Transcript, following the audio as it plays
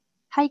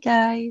Hi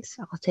guys!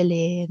 Ako si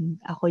Lynn.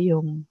 Ako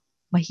yung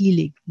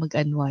mahilig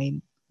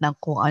mag-unwind ng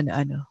kung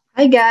ano-ano.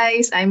 Hi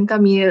guys, I'm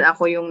Camille.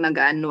 Ako yung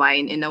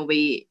nag-unwind in a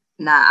way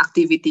na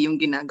activity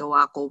yung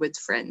ginagawa ko with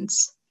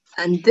friends.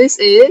 And this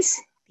is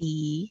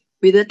The,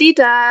 with the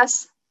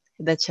Titas,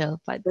 the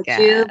Chill the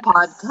Chill Podcast.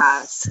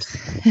 Podcast.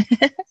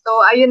 So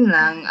ayun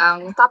lang,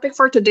 ang topic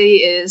for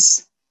today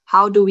is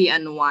how do we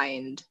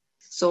unwind?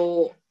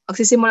 So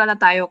magsisimula na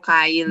tayo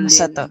kay Lynn.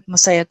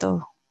 Masaya to.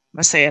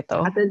 Masaya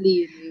to. Ate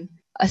Lynn,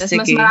 mas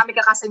Sige. marami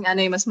ka kasing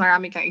mas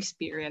marami kang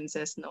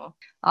experiences, no?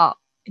 Oh,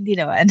 hindi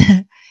naman.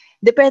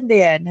 Depende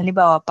yan.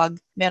 Halimbawa, pag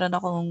meron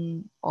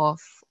akong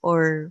off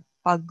or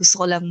pag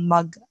gusto ko lang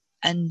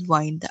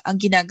mag-unwind, ang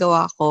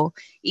ginagawa ko,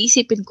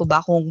 iisipin ko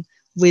ba kung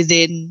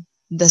within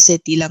the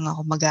city lang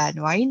ako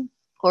mag-unwind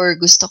or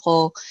gusto ko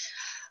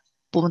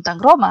pumuntang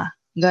Roma.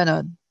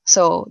 Ganon.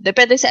 So,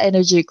 depende sa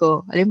energy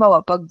ko.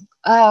 Halimbawa, pag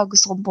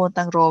gusto kong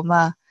pumuntang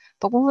Roma,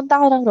 pag pumunta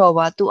ako ng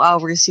Roma, 2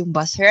 hours yung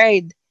bus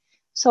ride.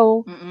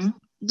 So, Mm-mm.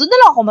 doon na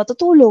lang ako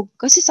matutulog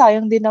kasi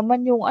sayang din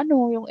naman yung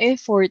yung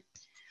effort.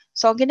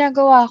 So, ang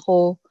ginagawa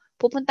ko,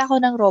 pupunta ako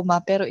ng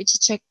Roma pero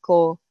i-check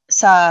ko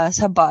sa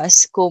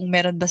bus kung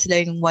meron ba sila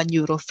yung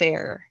 €1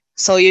 fare.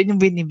 So, yun yung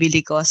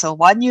binibili ko. So,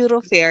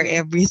 €1 fare Mm-mm.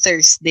 every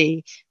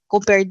Thursday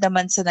compared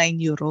naman sa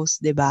 €9,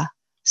 'di ba?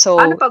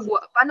 Paano So,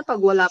 paano pag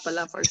wala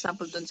pala, for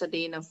example, dun sa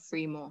day na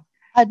free mo?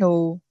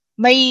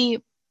 may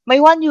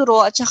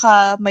 €1 at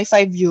saka may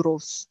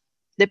 €5.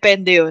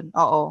 Depende yun,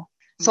 oo.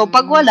 So,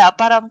 pag Mm. wala,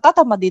 parang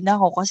tatama din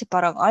ako kasi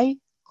parang, ay,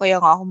 kaya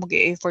nga ako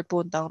mag-e-effort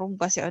puntang Rome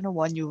kasi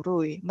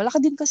 €1 eh.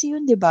 Malaki din kasi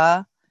yun, di ba?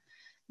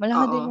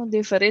 Malaki din Oo. yung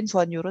difference,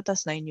 €1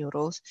 tas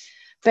 €9.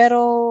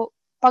 Pero,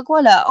 pag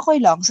wala,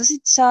 okay lang.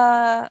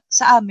 Sa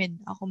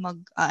amin, ako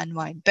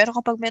mag-unwind. Pero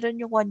kapag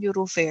meron yung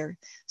 €1 fare,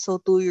 so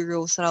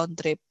 €2 round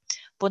trip,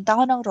 punta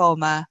ako ng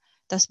Roma,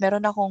 tas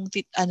meron akong,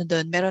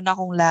 meron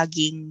akong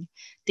laging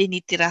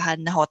tinitirahan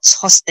na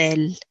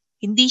hostel.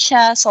 Hindi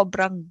siya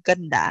sobrang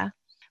ganda.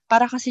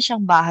 Para kasi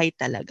siyang bahay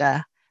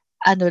talaga.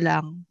 Ano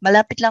lang,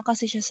 malapit lang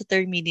kasi siya sa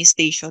Termini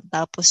Station.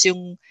 Tapos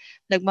yung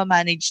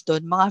nagma-manage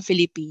doon, mga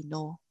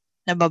Filipino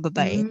na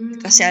mababait.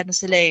 Kasi Hmm,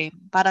 sila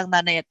okey. parang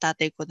nanay at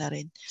tatay ko na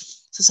rin.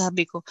 So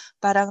sabi ko,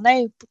 parang,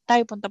 Nay,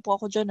 tay, punta po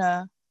ako dyan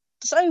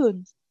Tapos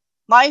ayun,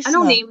 maayos na.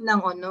 Anong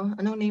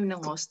name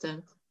ng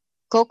hostel?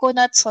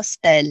 Coconuts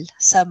Hostel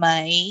sa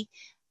may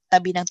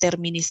tabi ng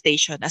Termini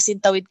Station. As in,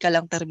 tawid ka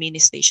lang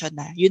Termini Station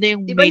na. Yun na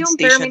yung 'Di ba main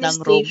station ng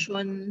Rome.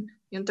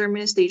 yung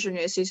terminus station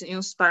niyo is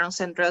yung parang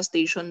central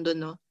station dun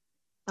 'no?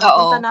 Oo.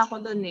 Nakapunta na ako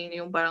dun,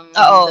 yung parang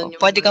Oo, nandun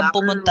yung puwede mga kang locker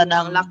pumunta room, ng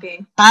ang laki.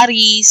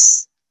 Paris,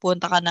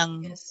 punta ka ng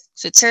Yes.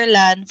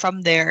 Switzerland from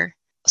there.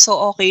 So,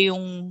 okay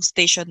yung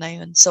station na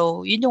yun.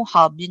 So, yun yung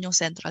hub, yun yung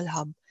central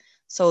hub.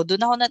 So,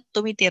 dun ako na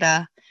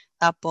tumitira.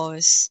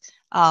 Tapos,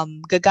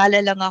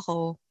 gagala lang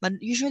ako.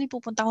 Usually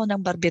pupunta ako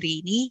ng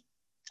Barberini.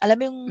 Alam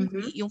mo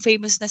Mhm. yung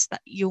famous na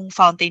yung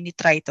fountain ni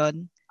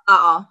Triton?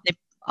 Oo.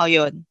 Oh,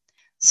 yun.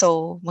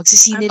 So, Anong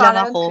magsisine lang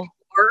pangalan nun? ako.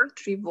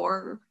 Trevor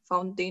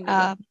Fountain, 'di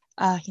ba?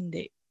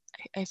 Hindi.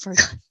 I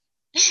forgot.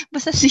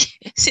 Basta si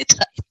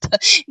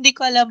Titas. Hindi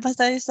ko alam.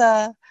 Basta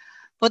sa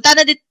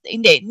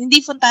hindi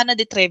Fontana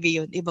di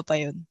Trevi yun. Iba pa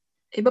yun.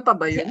 Iba pa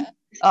ba Kasi, yun?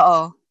 oo,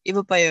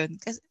 iba pa yun.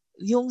 Kasi,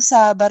 yung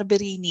sa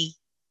Barberini,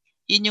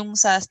 yun yung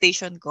sa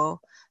station ko.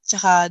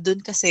 Tsaka, dun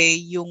kasi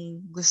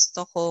yung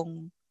gusto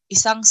kong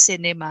isang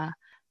cinema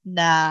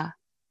na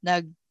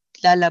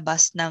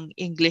naglalabas ng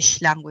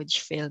English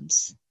language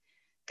films.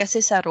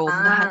 Kasi sa Rome,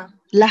 Ah,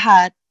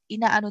 lahat,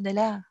 inaano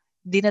nila,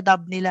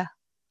 dinadub nila.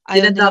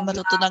 Ayaw nila dinadub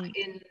matuto lang ng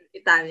in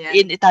Italian.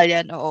 in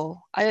Italian, oo.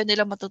 Ayaw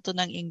nila matuto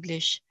ng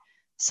English.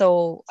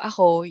 So,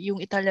 ako, yung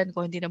Italian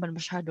ko hindi naman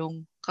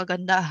masyadong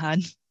kagandahan.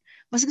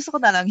 Mas gusto ko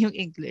na lang yung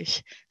English.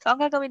 So,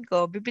 ang gagawin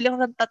ko, bibili ako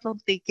ng 3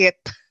 ticket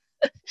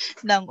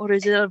ng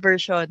original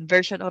version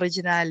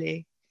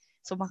originale.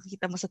 So,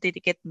 makikita mo sa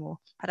ticket mo,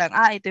 parang,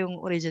 ito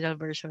yung original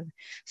version.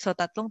 So,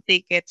 3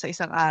 ticket sa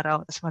isang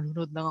araw, tapos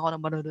manunod lang ako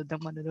ng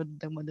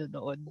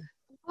manonood.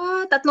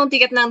 Tatlong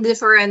ticket ng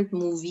different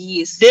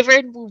movies.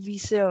 Different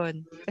movies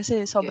yun.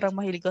 Kasi Yes. sobrang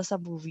mahilig ko sa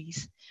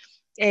movies.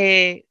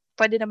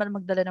 Pwede naman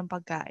magdala ng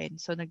pagkain.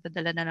 So,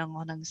 nagdadala na lang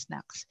ako ng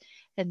snacks.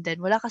 And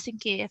then, wala kasing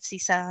KFC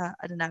sa,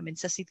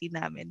 sa city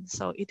namin.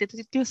 So,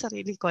 ititreat ko yung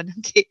sarili ko ng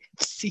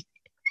KFC.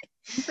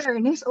 In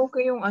fairness,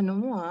 okey yung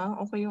mo,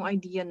 okey yung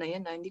idea na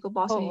yan, hindi ko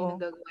pa kasi Oo.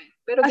 nagagawa yan.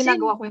 Pero As in,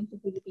 ginagawa ko yan sa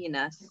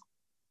Pilipinas.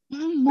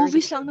 Very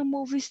movies lang different. ng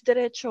movies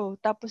diretso.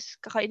 Tapos,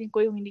 kakainin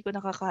ko yung hindi ko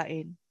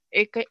nakakain.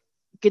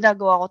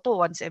 Ginagawa ko to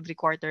once every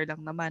quarter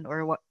lang naman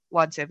or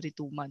once every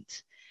 2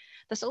 months.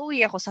 Tapos,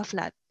 uuwi ako sa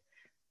flat.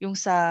 Yung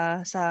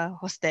sa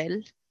hostel.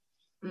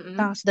 Mm.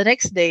 Tapos the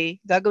next day,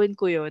 gagawin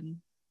ko yun.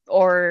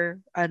 Or,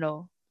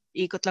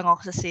 ikot lang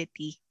ako sa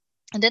city.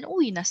 And then,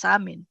 uwi na sa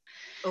amin.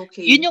 Yun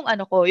Okey. yung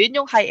yun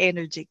yung high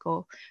energy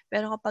ko.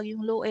 Pero kapag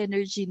yung low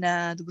energy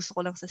na gusto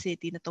ko lang sa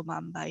city na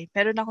tumambay,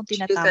 meron akong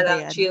Chill ka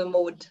lang, tinatambayan. chill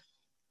mode.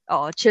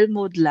 Oo, chill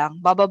mode lang.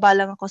 Bababa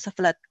lang ako sa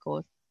flat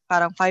ko.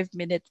 Parang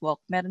 5-minute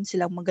walk. Meron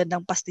silang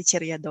magandang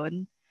pasticceria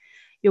doon.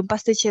 Yung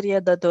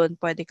pasticceria doon,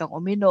 pwede kang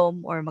uminom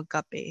or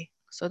magkape.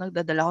 So,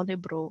 nagdadala ako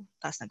libro,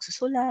 tapos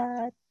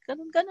nagsusulat.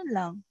 Ganun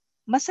lang.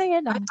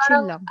 Masaya Ay, lang, chill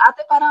parang, lang.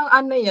 ate, parang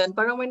ano yan,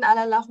 parang may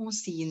naalala akong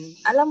scene.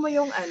 Alam mo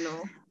yung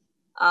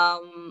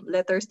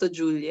Letters to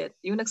Juliet.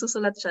 Yung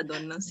nagsusulat siya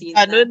doon ng scene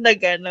na Ganun.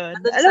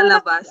 andun Alam sa mo na,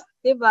 labas.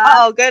 Diba?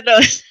 oo,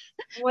 ganun.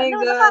 Oh my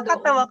God.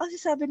 Nakakatawa kasi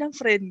sabi ng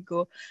friend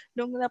ko,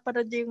 nung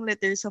napanood niya yung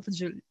Letters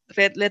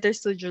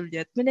to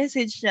Juliet,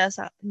 minessage niya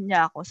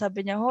ako.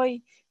 Sabi niya, hoy,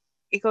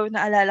 ikaw yung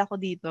naalala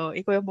ko dito.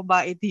 Ikaw yung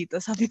babae dito.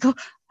 Sabi ko,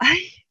 ay,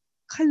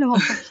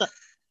 kaloka siya.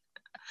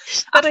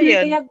 Pero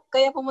Actually, yun,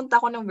 kaya pumunta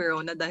ako ng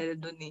Verona dahil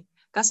doon eh.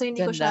 Kaso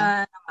hindi ko ganda. siya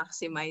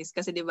na-maximize.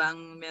 Kasi di ba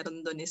ang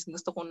meron doon is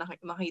gusto kong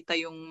makita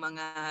yung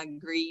mga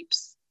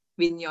grapes,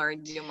 vineyard,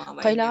 yung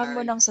mga Kailangan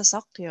mo vineyard, ng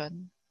sasakyan.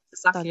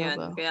 sasakyan.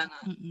 Talaga.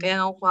 Kaya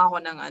nga kukuha ako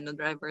ng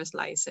driver's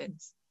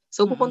license.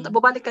 So, Mm-mm.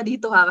 babalik ka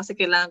dito ha kasi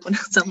kailangan ko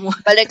ng Samoa.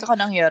 Balik ako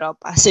ng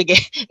Europe. Sige.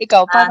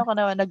 Ikaw, Ah, paano ka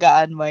naman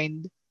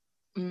nag-unwind?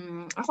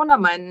 ako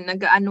naman,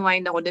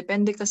 nag-unwind ako.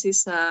 Depende kasi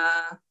sa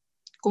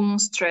kung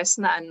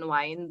stress na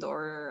unwind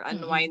or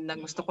unwind na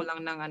gusto ko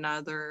lang ng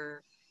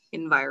another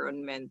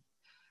environment.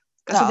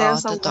 Kasi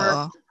Oo,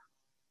 totoo.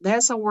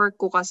 dahil sa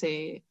work ko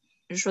kasi,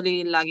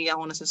 usually lagi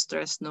ako nasa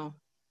stress, no?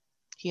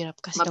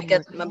 Hirap kasi ng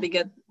Mabigat, work mo.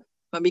 mabigat,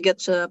 mabigat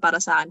siya para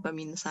sa akin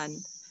paminsan.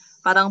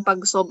 Parang pag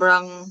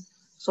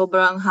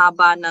sobrang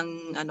haba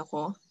ng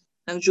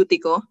ng duty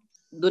ko,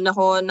 doon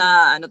ako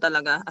na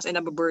talaga, as in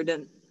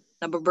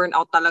nababurn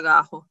out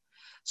talaga ako.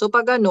 So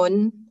pag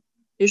ganun,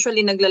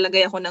 usually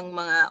naglalagay ako ng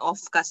mga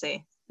off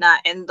kasi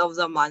na end of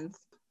the month.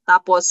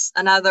 Tapos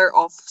another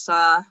off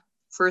sa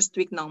first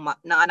week ng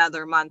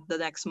another month, the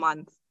next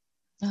month.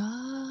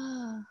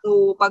 Ah.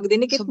 So pag So,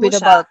 dinikit mo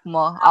siya, binabalk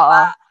mo. Oo.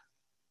 haba.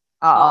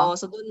 Oo. Oo,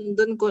 so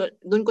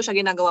doon ko siya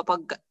ginagawa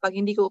pag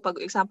hindi ko pag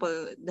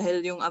example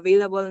dahil yung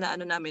available na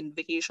namin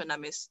vacation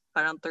namin is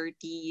parang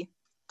 35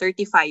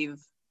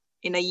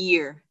 in a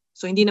year.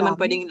 So hindi naman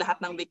Dami. pwedeng lahat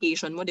ng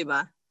vacation mo, 'di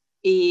ba?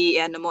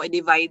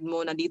 I-divide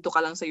mo na dito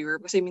ka lang sa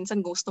Europe kasi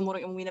minsan gusto mo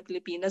rin umuwi ng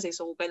Pilipinas eh.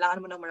 So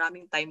kailangan mo ng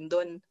maraming time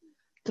doon.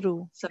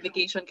 True. Sa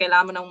vacation,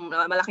 kailangan mo ng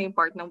malaking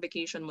part ng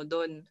vacation mo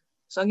doon.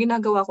 So ang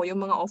ginagawa ko,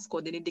 yung mga off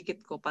ko, dinidikit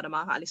ko para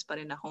makakaalis pa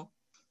rin ako.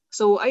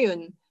 So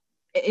ayun,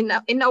 in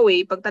a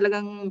way, pag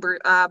talagang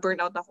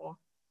burnout ako,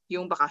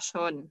 yung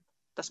bakasyon.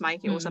 Tapos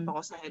makikiusap ako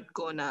sa head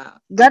ko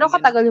na Gano'ng pagbigyan ako.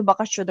 katagal yung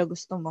bakasyon na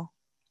gusto mo?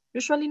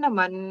 Usually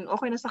naman,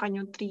 okay na sa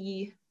kanya yung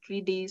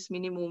 3 days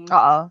minimum.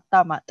 Oo,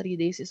 tama. 3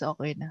 days is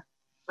okay na.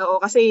 Oo,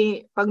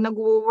 kasi pag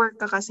nag-work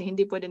ka kasi,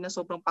 hindi pwede na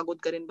sobrang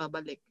pagod ka rin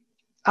babalik.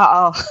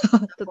 Oo.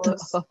 Tapos,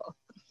 Totoo.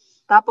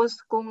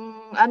 tapos kung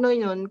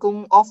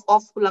kung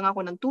off lang ako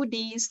ng 2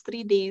 days,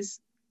 3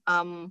 days,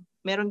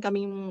 meron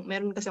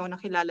kasi ako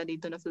nakilala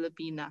dito na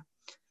Filipina.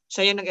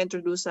 Siya yung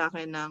nag-introduce sa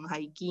akin ng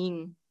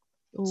hiking.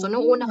 So,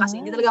 nung Oh, una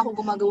kasi, hindi talaga ako nice.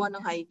 gumagawa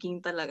ng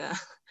hiking talaga.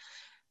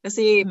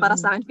 Kasi para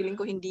sa Mm. akin, feeling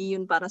ko hindi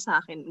yun para sa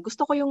akin. Oo,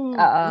 Gusto ko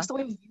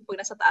yung view pag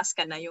nasa taas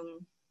ka na,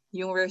 yung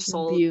yung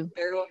result. view.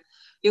 Pero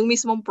yung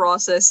mismong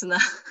process na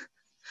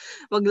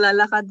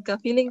maglalakad ka,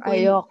 feeling ko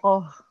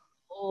Ayoko.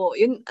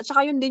 yun, at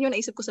saka yun din yung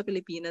naisip ko sa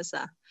Pilipinas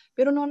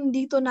Pero nung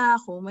dito na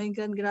ako, my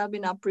God,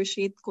 grabe,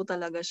 na-appreciate ko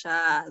talaga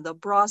siya. The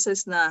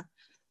process na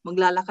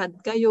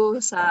maglalakad kayo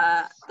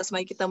tapos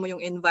makikita mo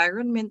yung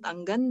environment,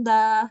 ang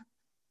ganda,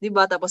 'di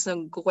ba? Tapos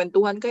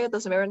nagkukwentuhan kayo,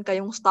 tapos meron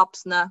kayong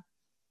stops na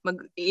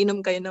mag-iinom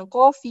kayo ng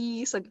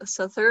coffee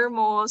sa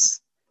thermos.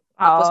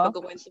 Tapos Oo.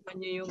 pagkukwentuhan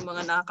niyo yung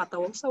mga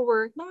nakakatawa sa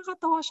work,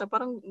 nakakatawa siya,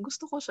 parang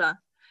gusto ko siya.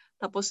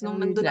 Tapos nung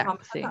Yung nandun na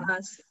kami sa relaxing.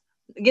 taas,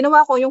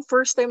 yung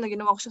first time na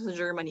ginawa ko siya sa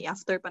Germany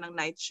after pa ng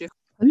night shift.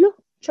 Hala,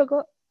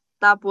 tiyaga.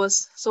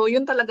 Tapos, so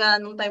yun talaga,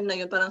 nung time na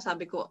yun, parang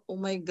sabi ko, oh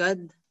my God,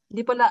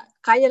 hindi pala,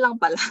 kaya lang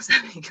pala,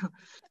 sabi ko.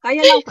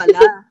 Kaya lang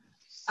pala.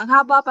 Ang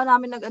haba pa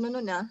namin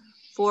nun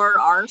 4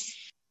 hours.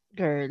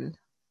 Girl,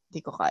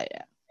 di ko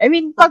kaya. I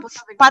mean, pag Tapos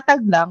sabi ko,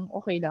 patag lang,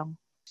 okay lang.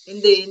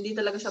 hindi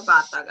talaga siya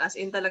patag, as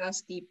in talagang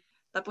steep.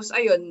 Tapos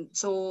ayun,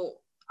 so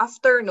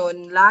after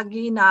nun,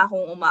 lagi na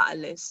akong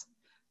umaalis.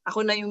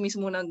 Ako na yung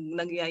mismo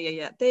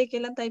nagyayaya.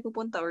 Kailan tayo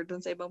pupunta? Or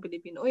dun sa ibang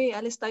Pilipino. Uy,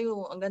 alis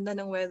tayo. Ang ganda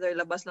ng weather.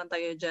 Labas lang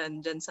tayo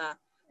dyan sa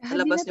Hindi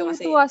labas nyo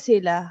kasi natutuwa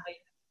sila.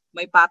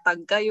 may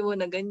patag kayo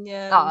na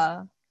ganyan.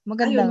 Oo.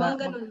 Maganda Ayun, nga. mga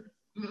ganun.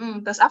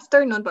 Tapos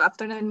after nun,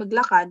 after namin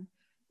maglakad,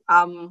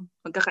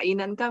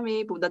 magkakainan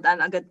kami,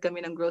 dadaan agad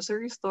kami ng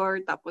grocery store,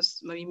 tapos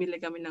mamimili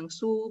kami ng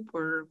soup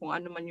or kung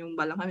ano man yung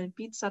balang kami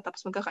pizza,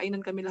 tapos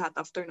magkakainan kami lahat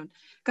after nun.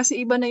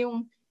 Kasi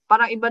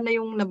parang iba na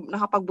yung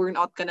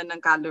nakapag-burnout ka na ng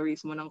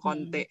calories mo ng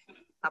konti.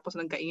 Tapos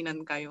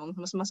nagkainan kayo,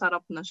 mas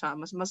masarap na siya.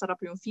 Mas masarap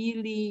yung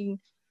feeling,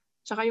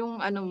 tsaka yung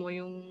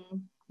yung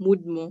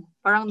mood mo,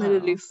 parang Oo.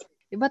 nalilift.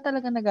 Iba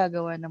talaga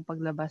nagagawa ng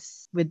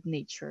paglabas with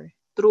nature.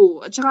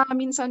 True. At saka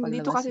minsan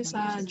dito Paglabas kasi ng sa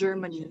nature.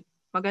 Germany,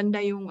 maganda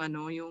yung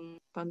yung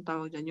paano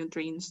tawag dyan, yung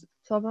trains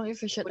Sobrang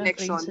efficient ng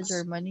train sa connections.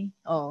 Germany.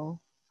 Oo.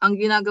 Ang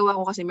ginagawa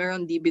ko kasi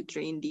meron DB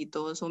train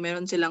dito. So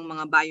meron silang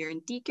mga buy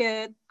earn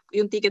ticket,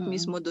 yung ticket Mm.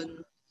 mismo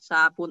dun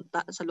sa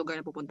lugar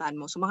na pupuntahan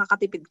mo. So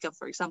makakatipid ka,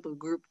 for example,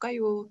 group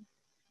kayo.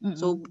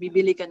 So Mm.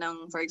 bibili ka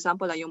ng, for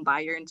example, yung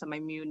buy earn sa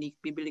may Munich,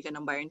 bibili ka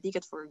ng buy earn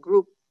ticket for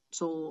group.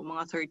 So,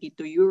 mga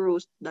 32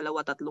 euros,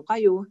 2-3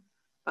 kayo.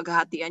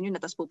 Paghahatian nyo na,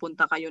 tapos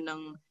pupunta kayo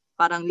ng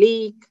parang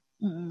lake.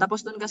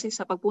 Tapos doon kasi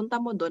sa pagpunta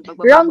mo doon,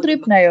 pagbaba Round mo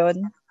trip doon, na yun.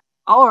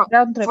 or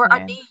Round trip for na a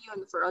yun. day yun,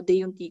 for a day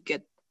yung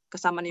ticket.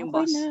 Kasama na yung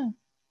Okay bus. na.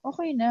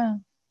 Okay na.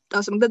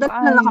 Tapos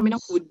magdadala lang kami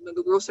ng Maayos. food.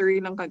 Mag-grocery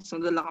lang kami, tapos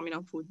magdadala kami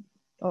ng food.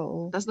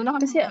 Oo. Tapos doon na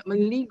kami Kasi,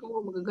 maliligo,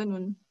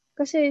 magaganon.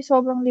 kasi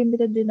sobrang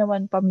limited din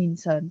naman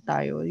paminsan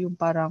tayo. Yung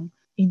parang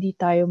hindi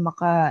tayo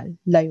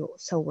makalayo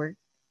sa work.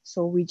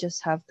 So, we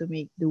just have to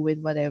make do with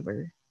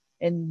whatever.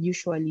 And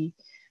usually,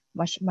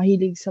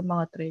 mahilig sa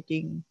mga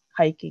trekking,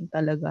 hiking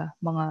talaga,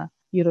 mga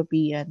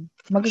European.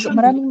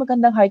 Maraming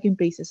magandang hiking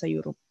places sa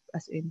Europe.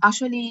 As in,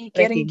 Actually,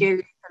 trekking.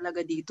 caring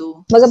talaga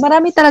dito.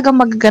 Marami talagang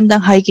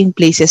magagandang hiking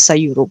places sa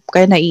Europe.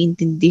 Kaya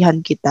naiintindihan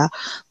kita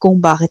kung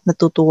bakit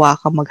natutuwa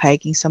ka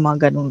mag-hiking sa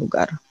mga ganong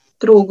lugar.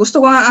 True.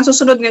 Ang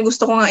susunod nga,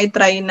 gusto ko nga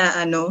i-try na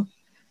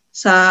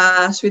sa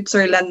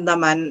Switzerland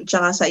naman,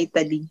 tsaka sa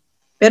Italy.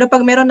 Pero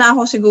pag meron na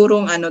ako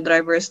sigurong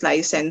driver's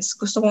license,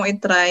 gusto kong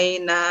i-try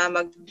na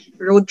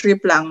mag-road trip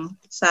lang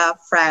sa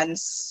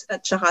France at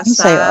tsaka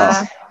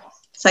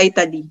sa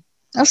Italy.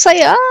 Ang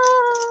saya!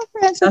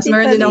 France at Tapos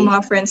meron din Italy. ang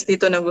mga friends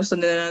dito na gusto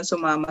nila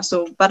sumama.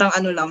 So parang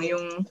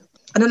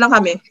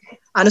kami,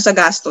 sa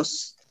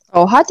gastos.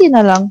 Hati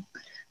na lang.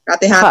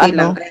 Hati-hati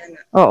lang.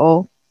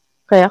 Oo.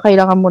 Kaya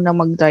kailangan mo na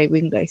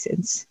mag-driving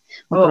license.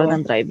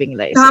 Magkaroon ng driving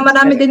license. Saka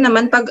marami din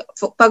naman, pag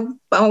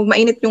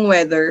mainit yung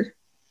weather,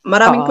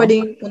 maraming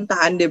pwedeng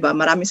puntahan, di ba?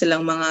 Marami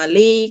silang mga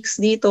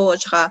lakes dito, at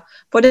saka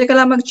pwede ka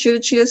lang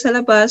mag-chill-chill sa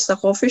labas, sa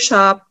coffee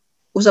shop,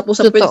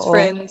 usap-usap with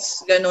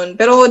friends, ganun.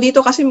 Pero dito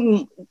kasi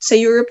sa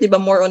Europe, di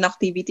ba, more on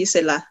activity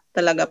sila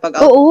talaga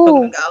pag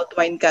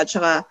nag-outwind ka,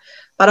 tsaka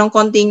parang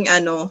konting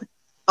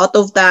out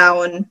of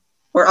town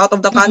or out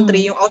of the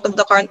country. Yung out of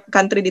the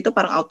country dito,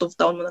 parang out of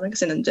town mo na rin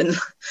kasi nandyan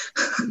lang.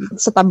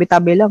 Sa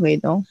tabi-tabi lang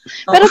no?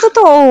 Pero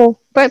totoo,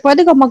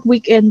 pwede ka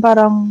mag-weekend,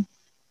 parang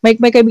may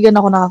kaibigan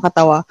ako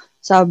nakakatawa.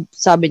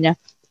 Sabi niya,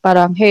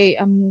 parang, hey,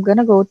 I'm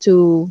gonna go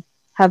to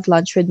have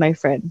lunch with my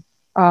friend.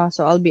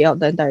 So I'll be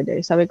out the entire day.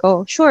 Sabi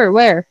ko, sure,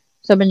 where?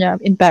 Sabi niya,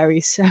 in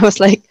Paris. I was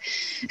like,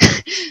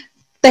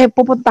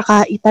 pupunta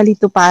ka Italy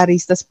to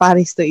Paris, tas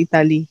Paris to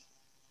Italy.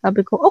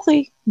 Sabi ko,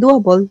 okay,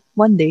 doable,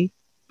 one day.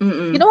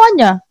 Ginawa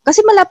niya.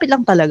 Kasi malapit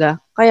lang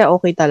talaga. Kaya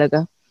okay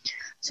talaga.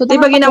 So,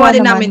 diba ginawa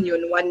din namin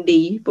yun, one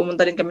day,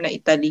 pumunta rin kami ng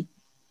Italy.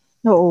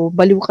 Oo,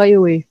 baliw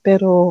kayo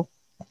Pero,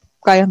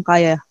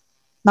 kayang-kaya.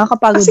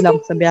 Nakakapagod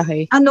lang sa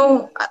biyahe.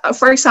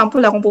 For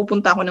example, kung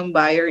pupunta ako ng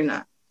buyer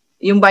na,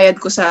 yung bayad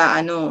ko sa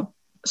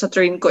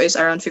train ko is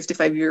around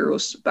 55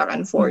 euros back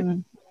and forth.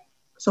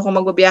 So, kung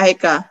magbabiyahe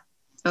ka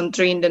ng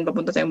train din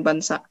papunta sa yung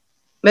bansa,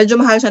 medyo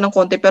mahal siya ng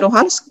konti, pero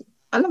halos,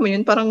 alam mo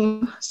yun,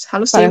 parang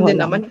halos same din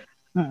naman.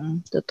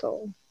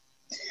 Totoo.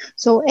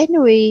 So,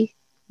 anyway,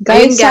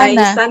 guys,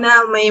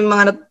 sana may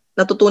mga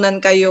natutunan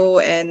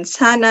kayo and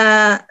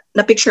sana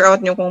na-picture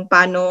out nyo kung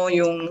paano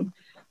yung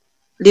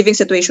living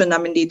situation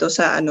namin dito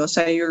sa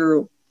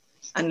Europe.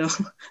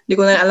 Hindi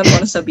ko na alam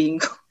kung ano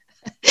sabihin ko.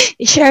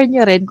 I-share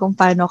nyo rin kung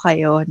paano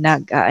kayo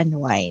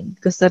nag-unwind.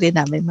 Gusto rin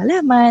namin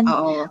malaman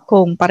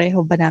kung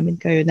pareho ba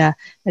namin kayo na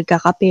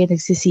nagkakape,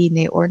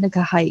 nagsisine, or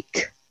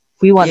nag-hike.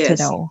 We want to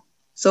know.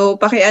 So,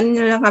 pakiano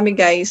nyo lang kami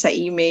guys sa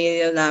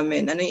email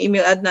namin. Ano yung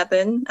email ad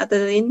natin,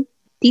 Adeline?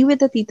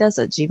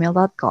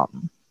 twiththetitas@gmail.com.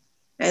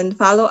 And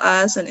follow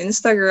us on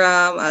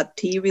Instagram at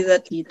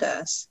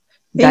twiththetitas.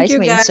 Guys,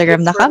 may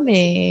Instagram na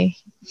kami.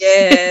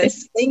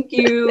 Yes. Thank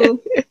you.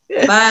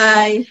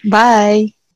 Bye. Bye.